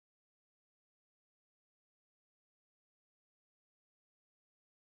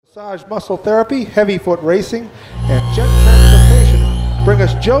Massage muscle therapy, heavy foot racing, and jet transportation bring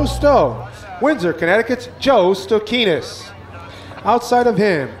us Joe Stowe, Windsor, Connecticut's Joe Stokinis. Outside of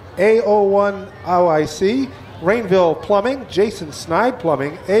him, A01 OIC, Rainville Plumbing, Jason Snide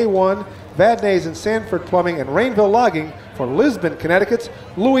Plumbing, A1, Vadnais and Sanford Plumbing, and Rainville Logging for Lisbon, Connecticut's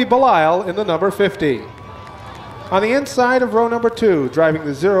Louis Belisle in the number 50. On the inside of row number 2, driving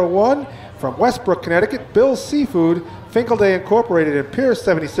the 01 from Westbrook, Connecticut, Bill's Seafood, Finkelday Incorporated, and Pier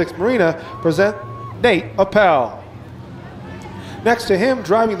 76 Marina present Nate Appel. Next to him,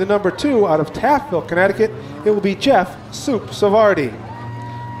 driving the number 2 out of Taftville, Connecticut, it will be Jeff Soup Savardi.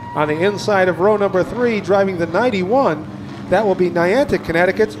 On the inside of row number 3, driving the 91, that will be Niantic,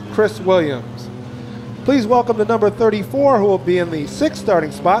 Connecticut's Chris Williams. Please welcome the number 34, who will be in the 6th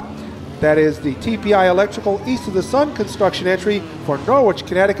starting spot. That is the TPI Electrical East of the Sun construction entry for Norwich,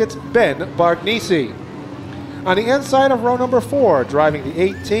 Connecticut's Ben Bargnisi. On the inside of row number 4, driving the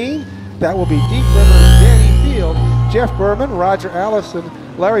 18, that will be Deep River's Danny Field. Jeff Berman, Roger Allison,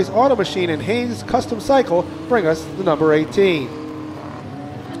 Larry's Auto Machine, and Haynes Custom Cycle bring us the number 18.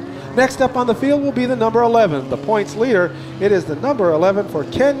 Next up on the field will be the number 11, the points leader. It is the number 11 for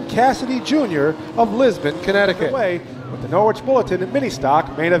Ken Cassidy Jr. of Lisbon, Connecticut. Away with the Norwich Bulletin Mini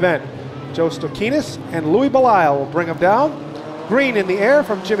Stock main event. Joe Stokinis and Louis Belisle will bring them down. Green in the air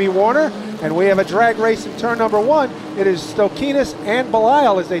from Jimmy Warner, and we have a drag race in turn number 1. It is Stokinis and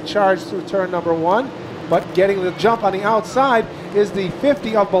Belisle as they charge through turn number 1, but getting the jump on the outside is the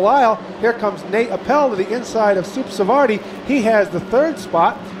 50 of Belisle. Here comes Nate Appel to the inside of Soup Savardi. He has the 3rd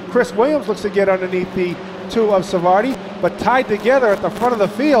spot. Chris Williams looks to get underneath the 2 of Savardi, but tied together at the front of the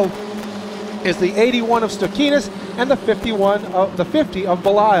field is the 81 of Stokinis and the 50 of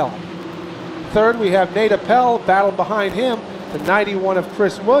Belisle. Third, we have Nate Appel battled behind him, the 91 of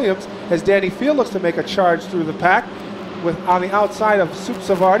Chris Williams, as Danny Field looks to make a charge through the pack. With on the outside of Soup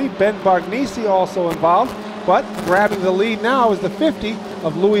Savardi, Ben Bargnisi also involved, but grabbing the lead now is the 50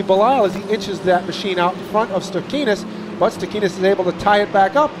 of Louis Belisle as he inches that machine out in front of Stokinis, but Stokinis is able to tie it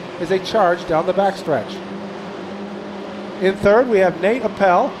back up as they charge down the backstretch. In third, we have Nate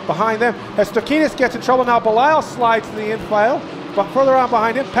Appel behind them. As Stokinis gets in trouble now, Belisle slides to the infile, but further on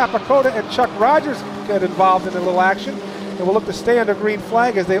behind him, Papakota and Chuck Rogers get involved in a little action, and will look to stay under green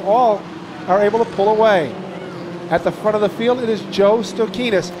flag as they all are able to pull away. At the front of the field, it is Joe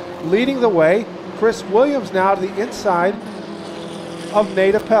Stokinis leading the way. Chris Williams now to the inside of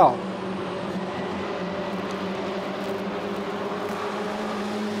Nate Appel.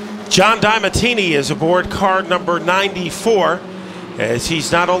 John Diamatini is aboard car number 94, as he's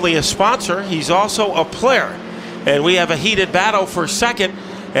not only a sponsor, he's also a player. And we have a heated battle for second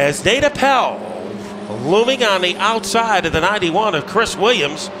as Nate Appel looming on the outside of the 91 of Chris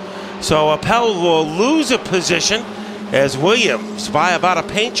Williams. So Appel will lose a position as Williams, by about a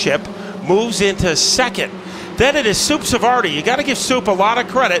paint chip, moves into second. Then it is Soup Savardi. You got to give Soup a lot of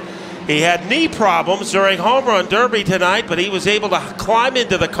credit. He had knee problems during Home Run Derby tonight, but he was able to climb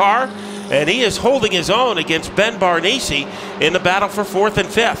into the car, and he is holding his own against Ben Bargnisi in the battle for 4th and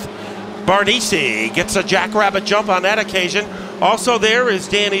 5th. Bargnisi gets a jackrabbit jump on that occasion. Also there is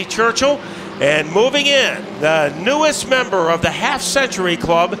Danny Churchill, and moving in, the newest member of the Half Century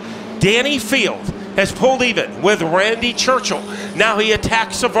Club, Danny Field, has pulled even with Randy Churchill. Now he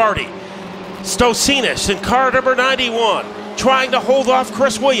attacks Savardi. Stokinis in car number 91, trying to hold off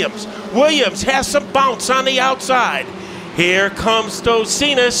Chris Williams. Williams has some bounce on the outside. Here comes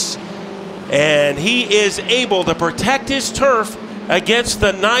Stokinis, and he is able to protect his turf against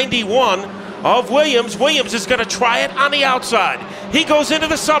the 91 of Williams. Williams is going to try it on the outside. He goes into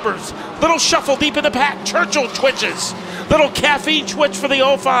the suburbs. Little shuffle deep in the pack. Churchill twitches. Little caffeine twitch for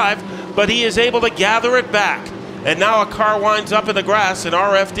the 05, but he is able to gather it back. And now a car winds up in the grass in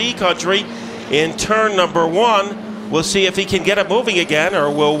RFD country in turn number 1. We'll see if he can get it moving again,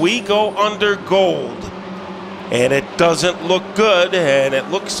 or will we go under gold? And it doesn't look good, and it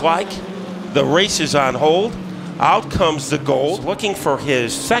looks like the race is on hold. Out comes the gold, looking for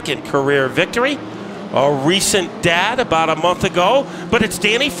his 2nd career victory. A recent dad about a month ago, but it's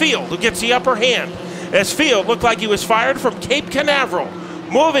Danny Field who gets the upper hand. As Field looked like he was fired from Cape Canaveral,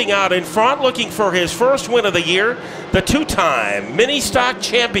 moving out in front, looking for his 1st win of the year, the 2-time mini stock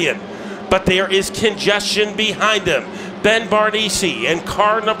champion. But there is congestion behind him. Ben Bargnisi in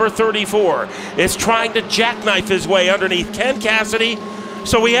car number 34 is trying to jackknife his way underneath Ken Cassidy.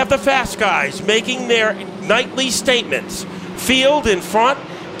 So we have the fast guys making their nightly statements. Field in front,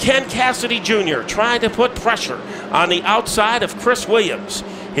 Ken Cassidy Jr. trying to put pressure on the outside of Chris Williams.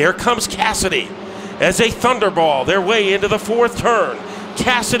 Here comes Cassidy as they thunderball their way into the 4th turn.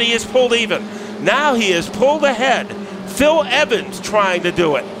 Cassidy is pulled even. Now he is pulled ahead. Phil Evans trying to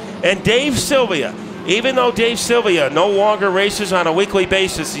do it. And Dave Sylvia, even though Dave Sylvia no longer races on a weekly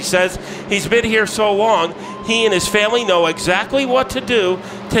basis, he says he's been here so long, he and his family know exactly what to do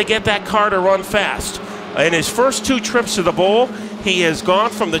to get that car to run fast. In his first 2 trips to the bowl, he has gone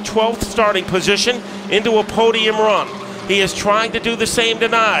from the 12th starting position into a podium run. He is trying to do the same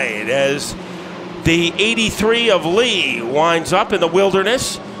tonight as the 83 of Lee winds up in the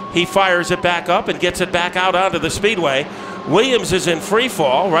wilderness. He fires it back up and gets it back out onto the speedway. Williams is in free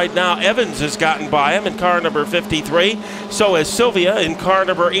fall. Right now, Evans has gotten by him in car number 53. So is Sylvia in car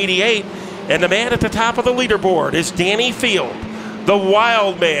number 88. And the man at the top of the leaderboard is Danny Field, the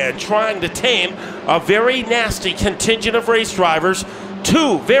wild man trying to tame a very nasty contingent of race drivers.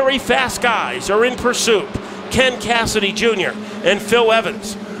 2 very fast guys are in pursuit, Ken Cassidy Jr. and Phil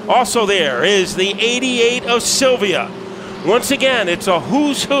Evans. Also there is the 88 of Sylvia. Once again, it's a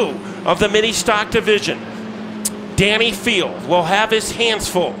who's who of the mini stock division. Danny Field will have his hands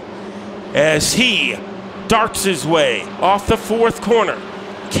full as he darts his way off the 4th corner.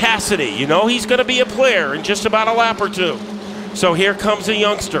 Cassidy, you know he's going to be a player in just about a lap or 2. So here comes a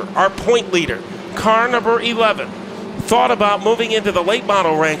youngster, our point leader, car number 11. Thought about moving into the late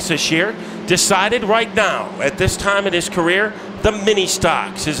model ranks this year, decided right now, at this time in his career, the mini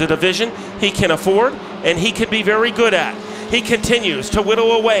stocks is a division he can afford and he can be very good at. He continues to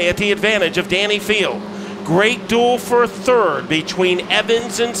whittle away at the advantage of Danny Field. Great duel for 3rd between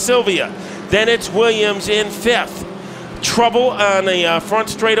Evans and Sylvia. Then it's Williams in 5th. Trouble on the front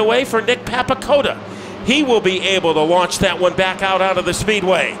straightaway for Nick Papakota. He will be able to launch that one back out onto the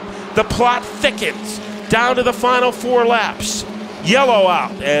speedway. The plot thickens down to the final 4 laps. Yellow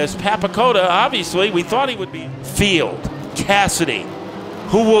out as Papakota, obviously, we thought he would be. Field, Cassidy,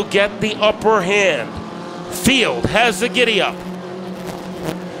 who will get the upper hand. Field has the giddy up.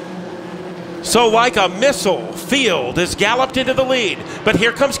 So like a missile, Field has galloped into the lead. But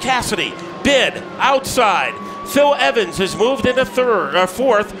here comes Cassidy, bid outside. Phil Evans has moved into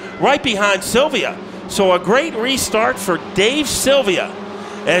 4th, right behind Sylvia. So a great restart for Dave Sylvia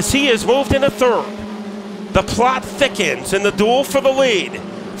as he has moved into 3rd. The plot thickens in the duel for the lead.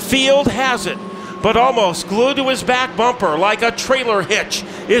 Field has it, but almost glued to his back bumper like a trailer hitch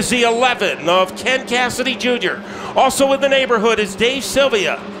is the 11 of Ken Cassidy Jr. Also in the neighborhood is Dave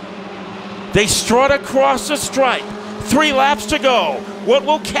Sylvia. They strut across the stripe. 3 laps to go. What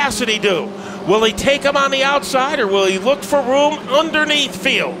will Cassidy do? Will he take him on the outside or will he look for room underneath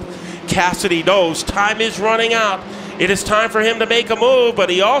Field? Cassidy knows time is running out. It is time for him to make a move, but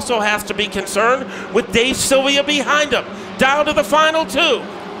he also has to be concerned with Dave Sylvia behind him. Down to the final 2.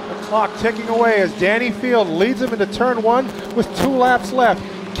 The clock ticking away as Danny Field leads him into turn 1 with 2 laps left.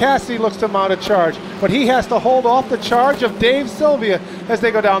 Cassidy looks to mount a charge, but he has to hold off the charge of Dave Sylvia as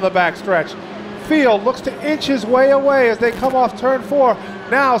they go down the back stretch. Field looks to inch his way away as they come off turn 4.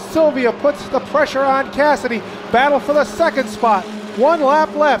 Now Sylvia puts the pressure on Cassidy. Battle for the 2nd spot. 1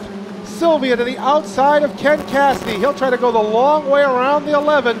 lap left. Sylvia to the outside of Ken Cassidy. He'll try to go the long way around the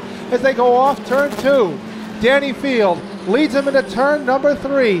 11 as they go off turn 2. Danny Field leads him into turn number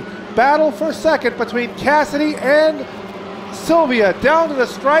 3. Battle for 2nd between Cassidy and Sylvia. Down to the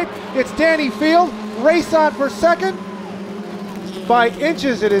stripe, it's Danny Field. Race on for 2nd. By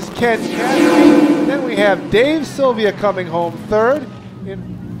inches, it is Ken Cassidy. Then we have Dave Sylvia coming home 3rd.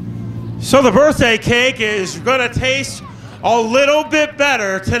 So the birthday cake is going to taste a little bit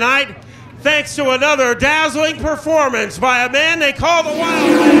better tonight, thanks to another dazzling performance by a man they call the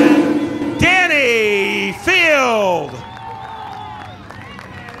Wild Man, Danny Field.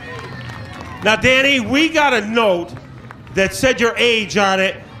 Now, Danny, we got a note that said your age on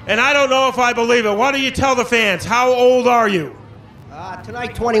it, and I don't know if I believe it. Why don't you tell the fans, how old are you?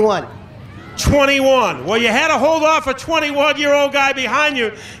 Tonight, 21. 21. Well, you had to hold off a 21-year-old guy behind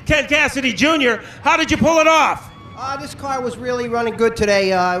you, Ken Cassidy Jr. How did you pull it off? This car was really running good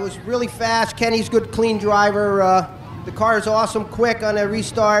today. It was really fast. Kenny's good, clean driver. The car is awesome, quick on the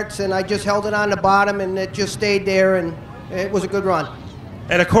restarts, and I just held it on the bottom, and it just stayed there, and it was a good run.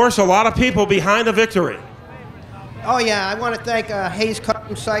 And, of course, a lot of people behind the victory. Oh, yeah. I want to thank Hayes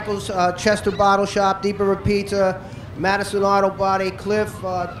Custom Cycles, Chester Bottle Shop, Deeper River Pizza, Madison Auto Body, Cliff,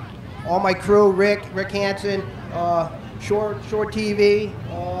 all my crew, Rick Hansen, Shore TV,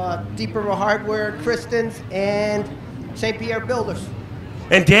 Deep River Hardware, Kristen's, and St. Pierre Builders.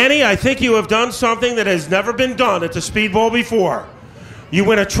 And Danny, I think you have done something that has never been done at the Speedbowl before. You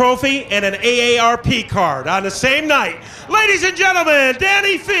win a trophy and an AARP card on the same night. Ladies and gentlemen,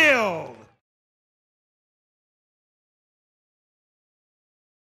 Danny Field.